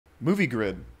Movie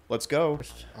grid. Let's go.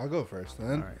 I'll go first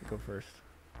then. All right, go first.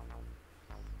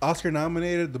 Oscar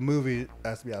nominated. The movie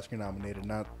has to be Oscar nominated,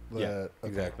 not the. Yeah, okay.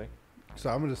 exactly. So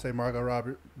I'm gonna say Margot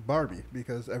Robbie Barbie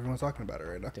because everyone's talking about it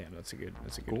right now. Damn, that's a good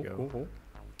Cool, go. cool.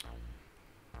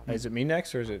 Is it me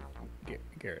next or is it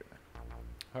Garrett?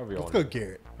 However you Let's want. go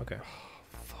Garrett. Okay.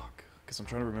 Fuck. Because I'm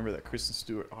trying to remember that Kristen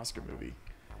Stewart Oscar movie.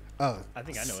 Oh, I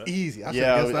think I know it's it. easy. I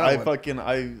Yeah, should've guessed I that one. fucking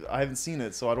I haven't seen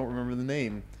it, so I don't remember the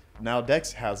name. Now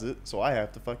Dex has it, so I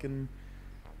have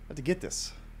to get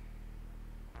this,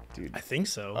 dude. I think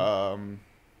so.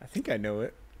 I think I know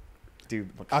it. Dude,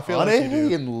 I feel like you McConaughey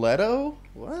do. and Leto.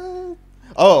 What?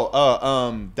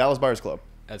 Oh, Dallas Buyers Club.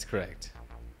 That's correct.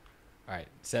 All right,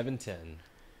 7-10.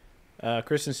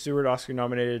 Kristen Stewart, Oscar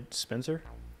nominated Spencer.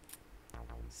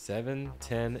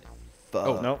 7-10. Fuck.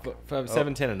 Oh, no.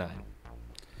 7-10 and 9.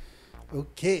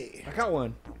 Okay. I got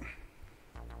one.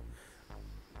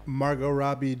 Margot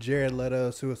Robbie, Jared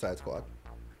Leto, Suicide Squad.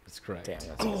 That's correct. Damn,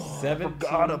 that's I 17.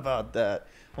 forgot about that.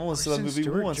 I only saw that Kristen movie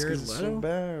Stewart, once Jared because it's so Leto?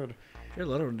 bad. Jared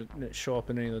Leto didn't show up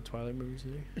in any of the Twilight movies,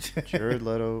 did he? Jared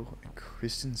Leto and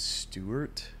Kristen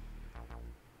Stewart.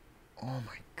 Oh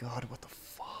my god, what the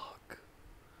fuck?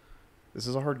 This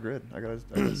is a hard grid. I gotta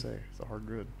say, it's a hard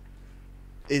grid.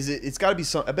 Is it? It's gotta be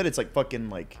some. I bet it's like fucking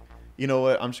like. You know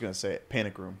what? I'm just gonna say it.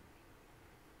 Panic Room.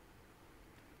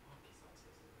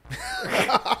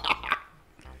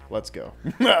 Let's go.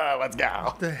 Let's go.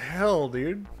 What the hell,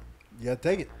 dude? Yeah,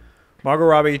 take it. Margot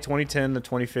Robbie, 2010 to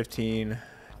 2015,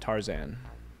 Tarzan.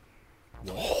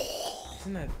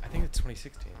 Isn't that? I think it's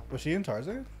 2016. Was she in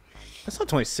Tarzan? That's not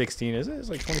 2016, is it? It's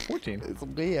like 2014. It's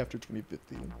way after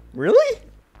 2015. Really?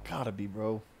 Gotta be,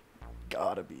 bro.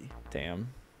 Gotta be. Damn.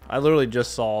 I literally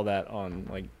just saw that on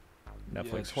like Netflix. Yeah, or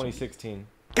something. 2016.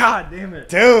 God damn it.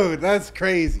 Dude, that's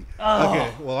crazy. Oh.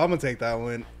 Okay, well, I'm going to take that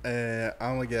one. And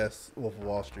I'm going to guess Wolf of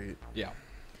Wall Street. Yeah,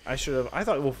 I should have. I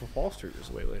thought Wolf of Wall Street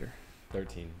was way later.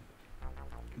 13.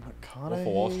 McConaughey. Wolf of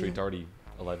Wall Street's already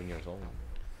 11 years old.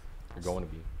 You're going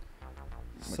to be.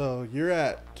 So you're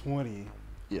at 20.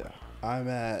 Yeah. I'm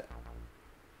at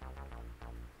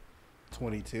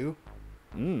 22.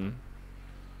 Mm.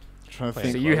 Trying to So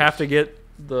think. you have to get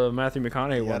the Matthew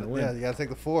McConaughey one to win. Yeah, you got to take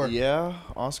the 4. Yeah,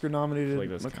 Oscar nominated I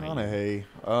feel like that's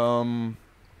McConaughey.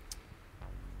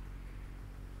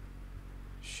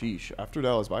 Sheesh. After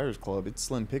Dallas Buyers Club, it's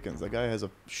slim pickings. That guy has a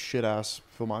shit ass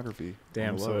filmography.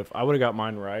 Damn. on the So low. if I would have got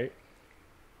mine right,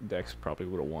 Dex probably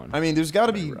would have won. I mean, there's got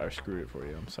to be. I screwed it for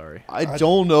you. I'm sorry. I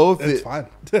don't know if It's it. fine.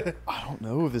 I don't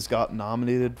know if this got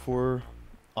nominated for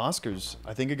Oscars.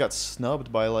 I think it got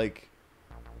snubbed by like.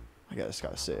 I just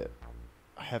gotta say it.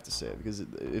 I have to say it because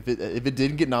if it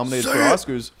didn't get nominated for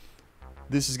Oscars,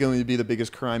 this is going to be the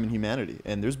biggest crime in humanity.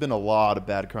 And there's been a lot of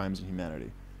bad crimes in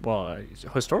humanity. Well,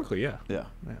 historically, yeah. Yeah.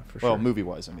 Yeah, for Well, sure. movie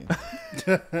wise, I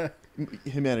mean.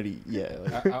 Humanity, yeah.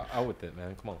 Like Out with it,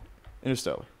 man. Come on.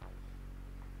 Interstellar.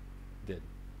 Did.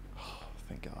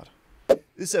 Thank God.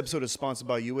 This episode is sponsored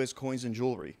by U.S. Coins and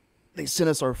Jewelry. They sent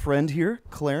us our friend here,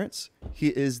 Clarence. He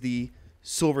is the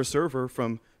Silver Surfer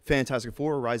from Fantastic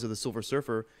Four: Rise of the Silver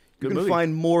Surfer. You Good can movie.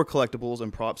 find more collectibles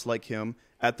and props like him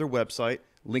at their website,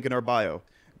 link in our bio.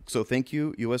 So thank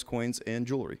you, U.S. Coins and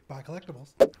Jewelry. Buy collectibles.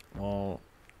 Well,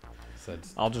 Said.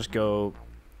 I'll just go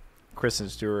Kristen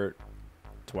Stewart,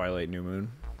 Twilight, New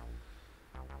Moon.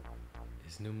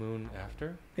 Is New Moon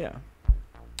after? Yeah.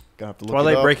 Gonna have to look it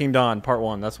Twilight up. Breaking Dawn, Part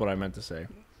 1. That's what I meant to say.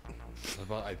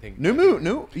 Well, I think. New Moon.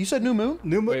 New. You said New Moon.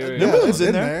 New Moon. Wait, wait, New wait. Moon's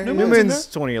in there. New New Moon's in Moon's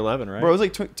 2011, right? Bro, it was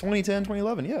like 2010,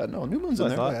 2011. Yeah, no, New Moon's in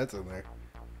That's there. what I Yeah, that's in there.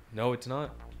 No, it's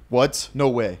not. What? No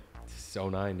way. It's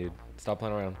 09, dude. Stop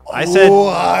playing around. I said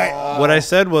What? what I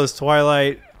said was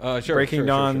Twilight Sure. Breaking sure,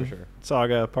 Dawn Sure, sure.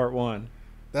 Saga Part 1.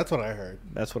 That's what I heard.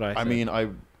 That's what I said. I mean,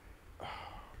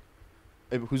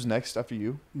 who's next after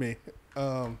you? Me.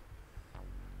 Are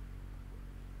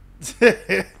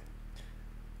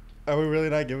we really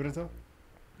not giving it to him?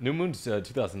 New Moon's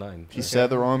 2009. He said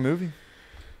the wrong movie.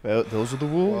 Well, those are the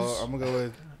rules. Well, I'm going to go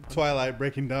with Twilight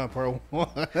Breaking Dawn Part 1.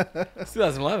 It's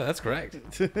 2011. That's correct.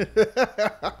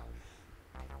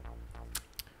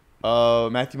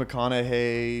 Matthew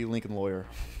McConaughey, Lincoln Lawyer.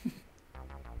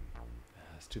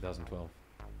 It's 2012.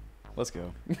 Let's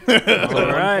go. all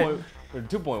right.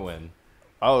 2-point win.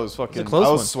 I was fucking. close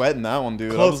I was one. sweating that one,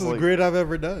 dude. I was Closest like, grid I've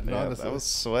ever done, yeah, honestly. I was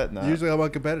sweating that. Usually I'm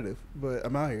uncompetitive, but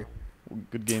I'm out here.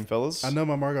 Good game, fellas. I know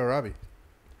my Margot Robbie.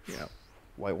 Yeah.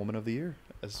 White Woman of the Year,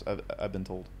 as I've been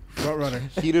told. Front runner.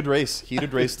 Heated race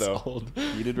though. Sold.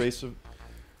 Heated race of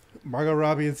Margot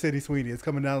Robbie and Sidney Sweeney. It's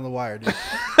coming down the wire, dude.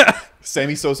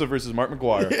 Sammy Sosa versus Mark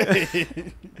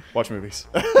McGuire. Watch movies.